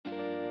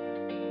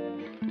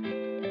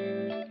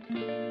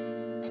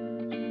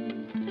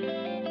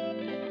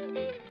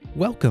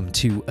Welcome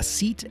to A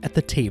Seat at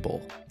the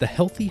Table, the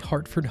Healthy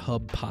Hartford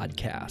Hub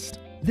podcast.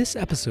 This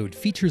episode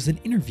features an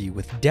interview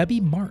with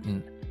Debi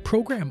Martin,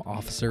 Program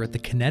Officer at the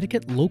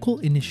Connecticut Local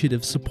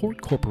Initiative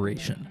Support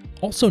Corporation,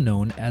 also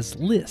known as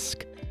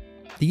LISC.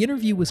 The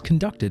interview was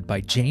conducted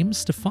by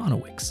James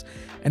Stefanowicz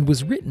and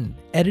was written,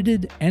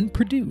 edited, and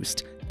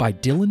produced by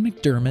Dylan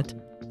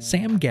McDermott,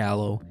 Sam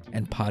Gallo,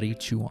 and Patti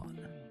Chuan.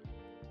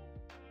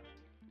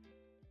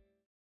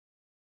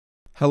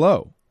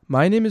 Hello,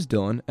 my name is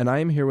Dylan, and I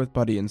am here with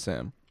Buddy and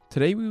Sam.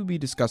 Today we will be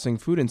discussing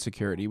food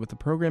insecurity with the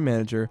program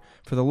manager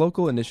for the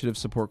Local Initiative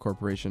Support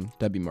Corporation,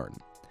 Debi Martin.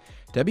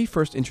 Debi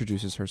first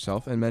introduces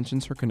herself and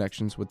mentions her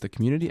connections with the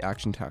Community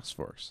Action Task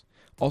Force,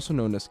 also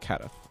known as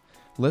CATF,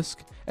 LISC,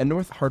 and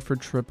North Hartford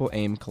Triple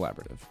Aim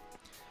Collaborative.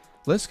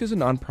 LISC is a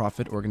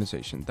nonprofit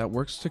organization that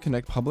works to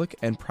connect public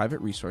and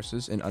private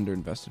resources in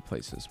underinvested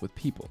places with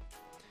people.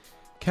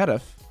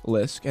 CATF,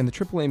 LISC, and the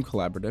Triple Aim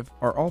Collaborative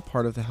are all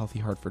part of the Healthy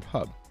Hartford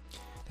Hub.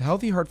 The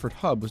Healthy Hartford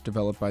Hub was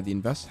developed by the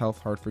Invest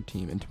Health Hartford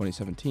team in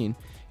 2017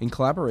 in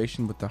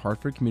collaboration with the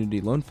Hartford Community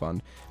Loan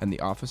Fund and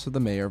the Office of the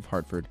Mayor of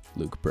Hartford,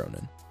 Luke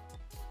Bronin.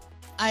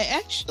 I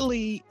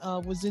actually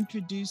was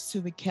introduced to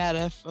the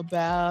CATF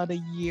about a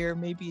year,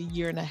 maybe a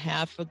year and a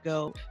half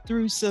ago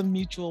through some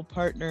mutual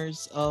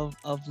partners of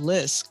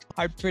LISC.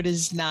 Hartford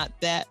is not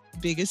that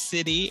big a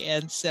city,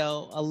 and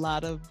so a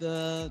lot of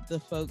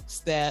the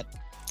folks that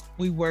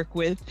we work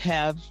with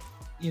have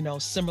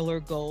similar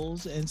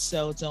goals. And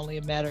so it's only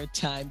a matter of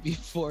time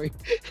before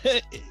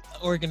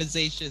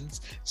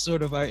organizations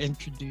sort of are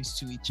introduced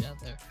to each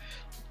other.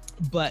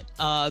 But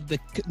the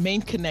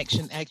main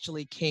connection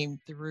actually came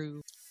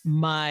through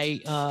my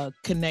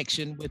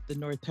connection with the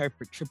North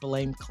Hartford Triple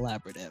Aim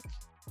Collaborative.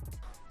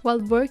 While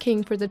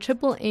working for the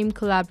Triple Aim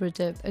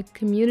Collaborative, a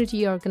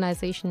community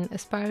organization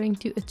aspiring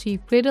to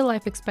achieve greater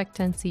life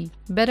expectancy,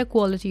 better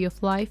quality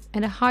of life,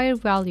 and a higher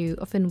value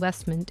of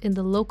investment in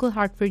the local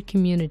Hartford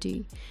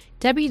community,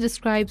 Debi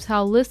describes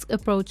how LISC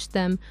approached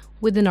them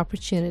with an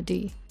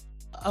opportunity.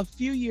 A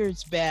few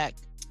years back,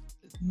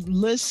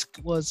 LISC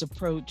was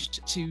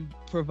approached to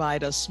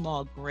provide a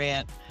small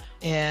grant,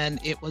 and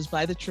it was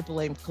by the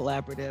Triple Aim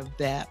Collaborative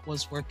that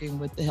was working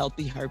with the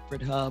Healthy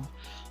Hartford Hub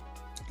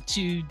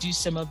to do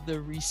some of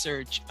the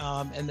research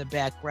and the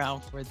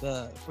background for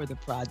the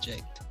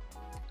project.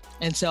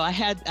 And so I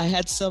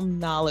had some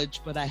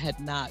knowledge, but I had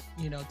not,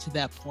 to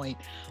that point,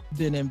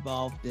 been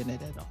involved in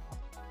it at all.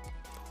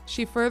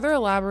 She further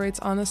elaborates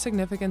on the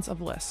significance of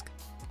LISC.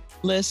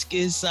 LISC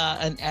is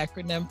an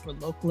acronym for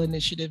Local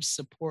Initiative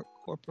Support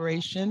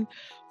Corporation.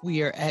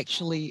 We are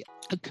actually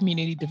a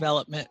community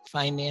development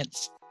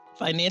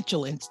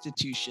financial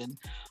institution,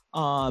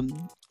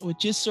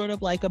 which is sort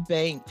of like a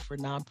bank for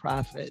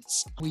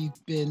nonprofits. We've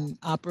been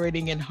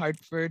operating in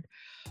Hartford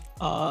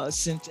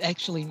since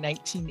actually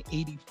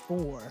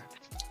 1984.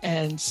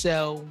 And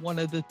so one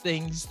of the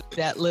things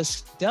that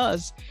LISC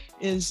does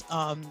is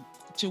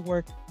to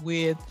work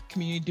with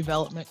community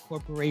development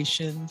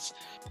corporations.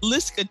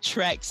 LISC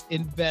attracts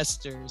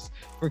investors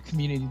for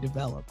community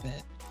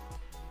development.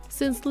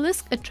 Since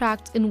LISC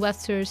attracts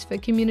investors for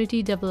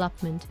community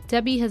development,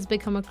 Debi has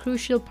become a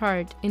crucial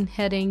part in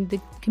heading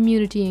the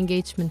community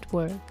engagement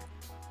work.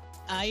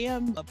 I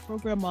am a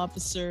program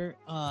officer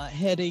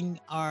heading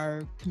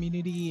our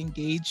community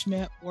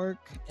engagement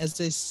work. As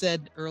I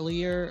said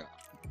earlier,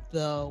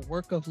 the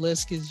work of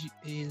LISC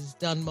is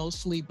done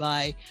mostly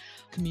by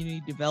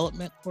community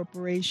development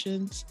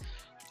corporations,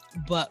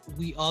 but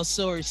we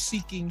also are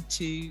seeking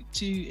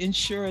to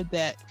ensure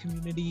that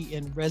community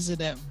and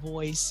resident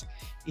voice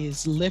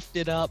is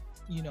lifted up,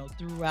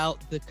 throughout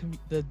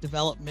the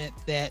development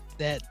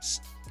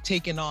that's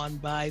taken on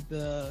by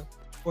the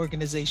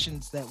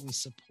organizations that we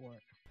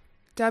support.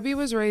 Debi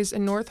was raised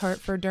in North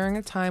Hartford during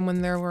a time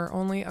when there were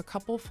only a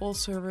couple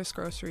full-service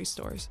grocery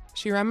stores.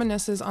 She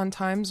reminisces on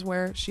times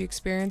where she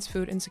experienced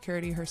food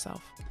insecurity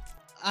herself.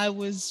 I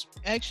was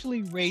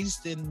actually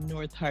raised in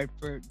North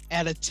Hartford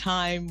at a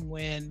time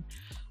when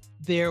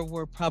there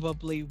were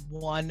probably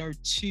one or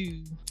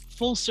two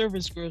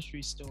full-service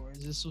grocery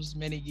stores. This was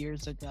many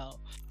years ago.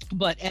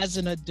 But as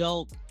an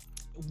adult,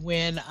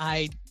 when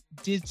I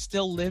did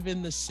still live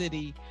in the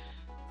city,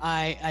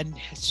 I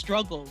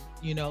struggled,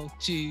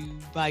 to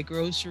buy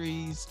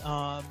groceries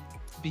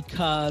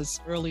because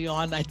early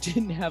on I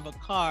didn't have a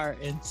car.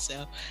 And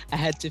so I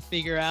had to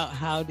figure out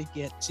how to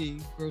get to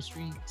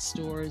grocery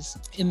stores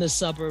in the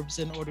suburbs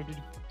in order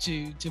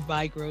to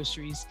buy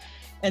groceries.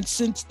 And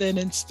since then,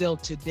 and still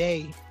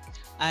today,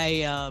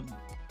 I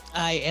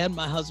and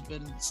my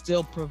husband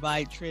still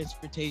provide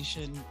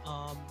transportation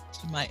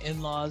to my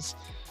in-laws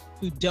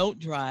who don't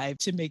drive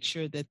to make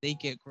sure that they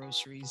get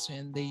groceries.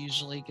 And they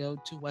usually go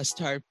to West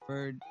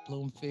Hartford,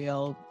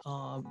 Bloomfield,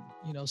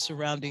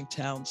 surrounding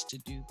towns to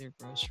do their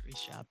grocery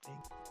shopping.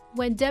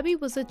 When Debi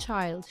was a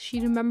child,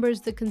 she remembers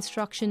the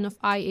construction of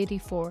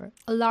I-84,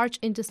 a large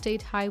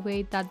interstate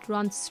highway that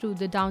runs through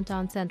the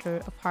downtown center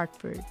of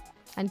Hartford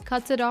and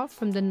cuts it off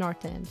from the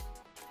north end.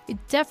 It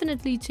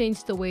definitely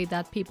changed the way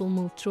that people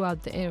moved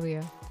throughout the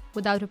area.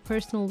 without a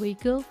personal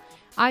vehicle,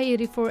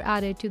 I-84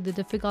 added to the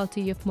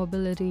difficulty of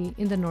mobility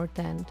in the North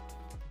End.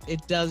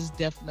 It does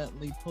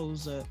definitely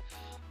pose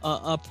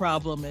a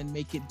problem and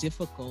make it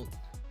difficult.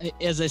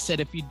 As I said,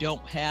 if you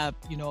don't have,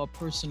 a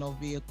personal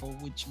vehicle,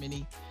 which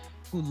many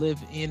who live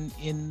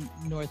in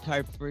North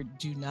Hartford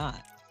do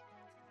not.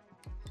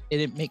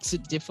 And it makes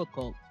it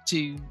difficult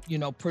to,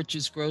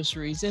 purchase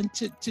groceries and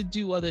to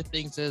do other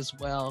things as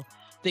well.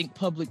 I think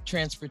public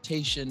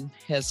transportation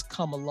has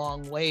come a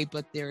long way,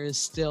 but there is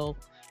still,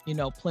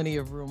 plenty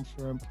of room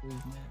for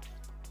improvement.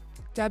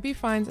 Debi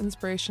finds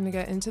inspiration to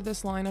get into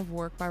this line of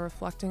work by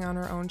reflecting on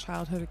her own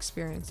childhood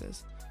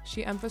experiences.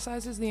 She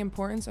emphasizes the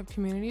importance of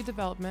community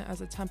development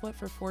as a template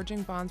for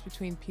forging bonds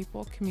between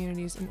people,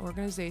 communities, and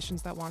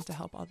organizations that want to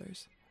help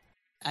others.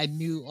 I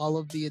knew all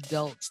of the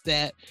adults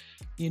that,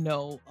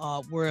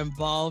 were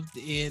involved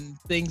in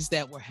things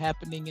that were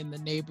happening in the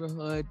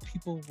neighborhood.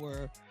 People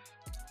were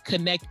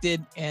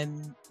connected,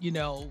 and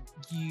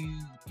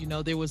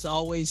there was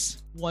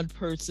always one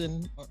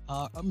person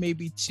or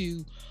maybe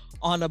two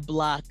on a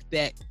block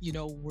that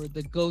were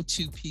the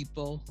go-to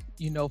people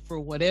for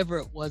whatever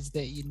it was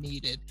that you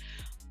needed.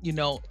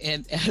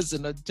 And as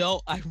an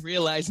adult, I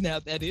realize now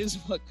that is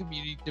what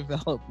community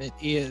development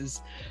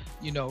is,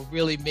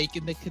 really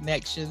making the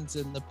connections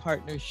and the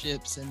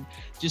partnerships and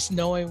just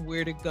knowing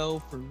where to go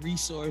for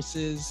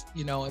resources,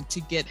 and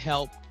to get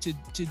help to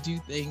do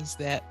things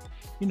that,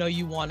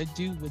 you want to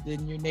do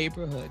within your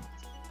neighborhood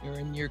or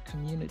in your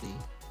community.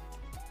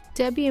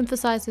 Debi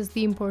emphasizes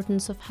the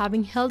importance of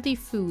having healthy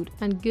food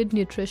and good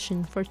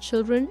nutrition for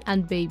children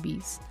and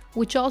babies,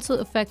 which also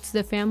affects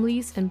the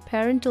families and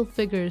parental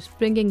figures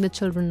bringing the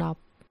children up.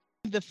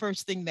 The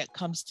first thing that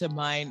comes to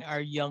mind are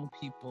young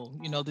people,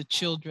 the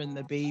children,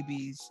 the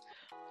babies.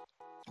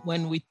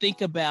 When we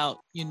think about,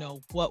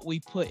 what we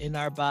put in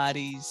our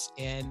bodies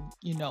and,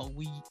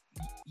 we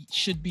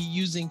should be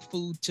using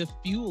food to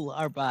fuel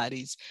our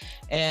bodies.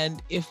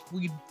 And if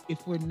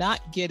we're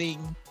not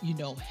getting,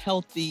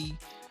 healthy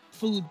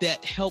food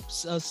that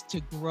helps us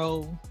to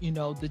grow,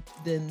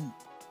 then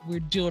we're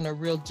doing a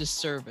real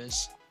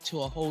disservice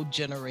to a whole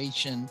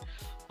generation,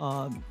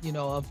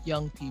 of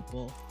young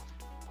people.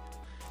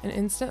 An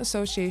instant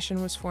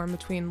association was formed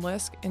between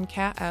LISC and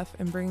CATF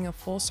in bringing a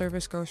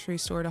full-service grocery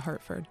store to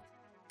Hartford.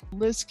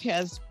 LISC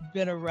has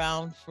been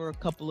around for a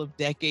couple of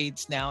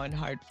decades now in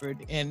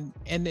Hartford, and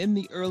in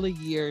the early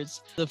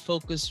years, the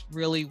focus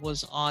really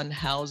was on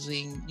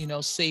housing,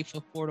 safe,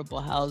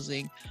 affordable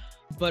housing.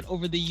 But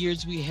over the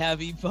years, we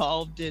have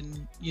evolved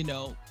and,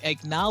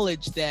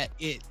 acknowledged that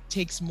it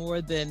takes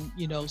more than,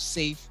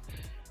 safe,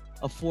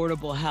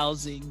 affordable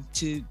housing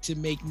to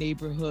make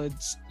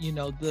neighborhoods,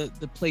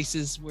 the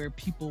places where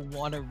people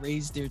want to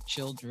raise their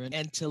children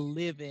and to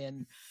live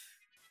in.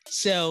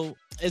 So,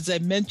 as I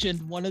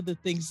mentioned, one of the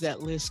things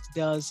that LISC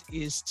does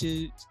is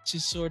to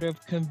sort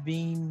of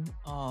convene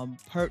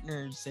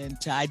partners and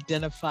to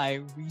identify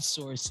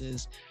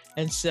resources.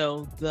 And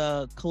so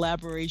the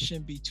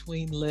collaboration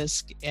between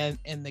LISC and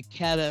the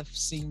CATF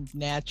seemed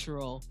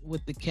natural,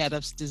 with the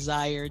CATF's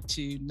desire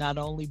to not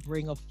only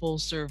bring a full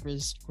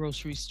service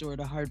grocery store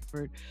to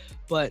Hartford,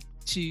 but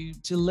to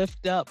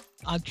lift up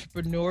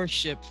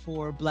entrepreneurship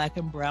for Black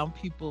and Brown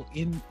people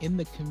in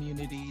the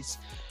communities.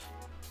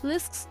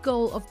 LISC's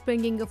goal of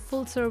bringing a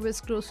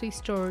full-service grocery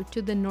store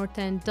to the North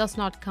End does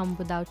not come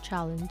without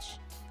challenge.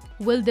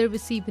 Will they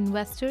receive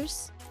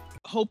investors?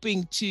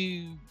 Hoping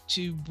to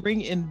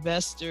bring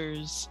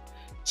investors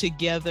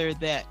together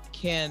that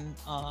can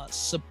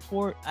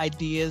support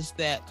ideas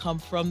that come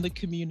from the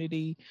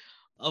community.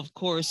 Of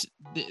course,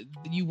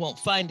 you won't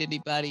find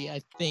anybody,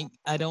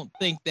 I don't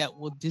think that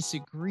will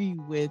disagree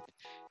with,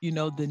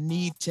 the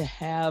need to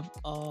have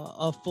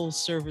a full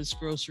service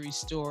grocery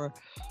store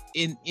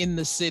in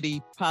the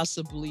city,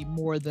 possibly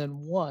more than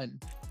one.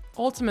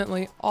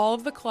 Ultimately, all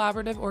of the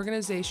collaborative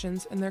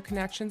organizations and their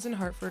connections in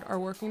Hartford are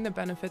working to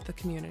benefit the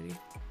community.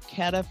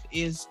 CATF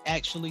is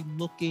actually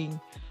looking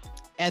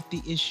at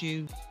the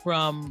issue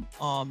from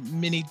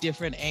many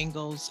different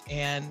angles,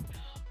 and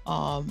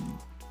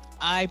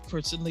I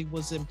personally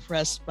was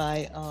impressed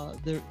by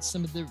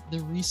some of the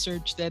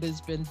research that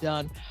has been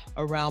done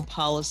around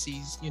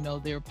policies.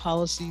 There are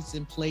policies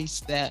in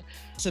place that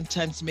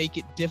sometimes make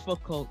it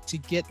difficult to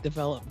get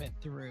development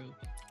through.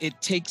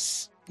 It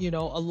takes, a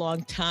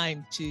long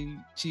time to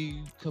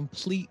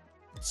complete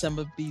some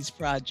of these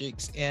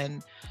projects,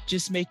 and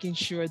just making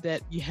sure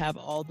that you have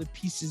all the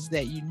pieces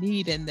that you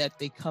need and that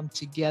they come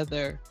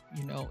together,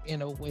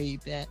 in a way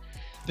that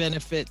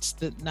benefits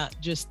not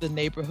just the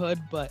neighborhood,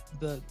 but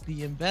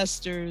the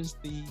investors,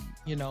 the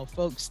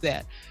folks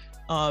that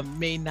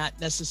may not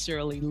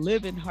necessarily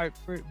live in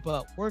Hartford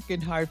but work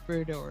in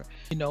Hartford, or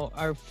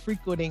are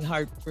frequenting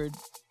Hartford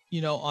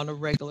on a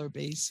regular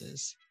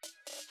basis.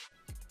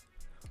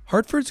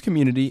 Hartford's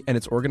community and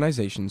its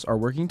organizations are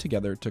working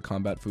together to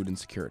combat food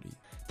insecurity.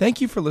 Thank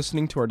you for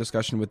listening to our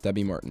discussion with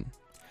Debi Martin.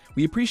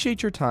 We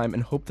appreciate your time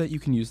and hope that you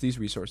can use these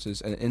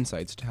resources and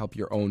insights to help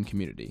your own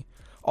community.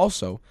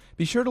 Also,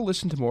 be sure to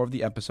listen to more of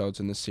the episodes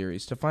in this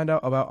series to find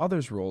out about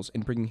others' roles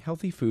in bringing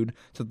healthy food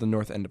to the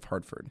north end of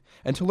Hartford,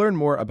 and to learn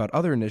more about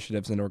other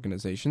initiatives and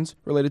organizations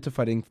related to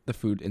fighting the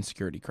food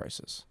insecurity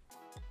crisis.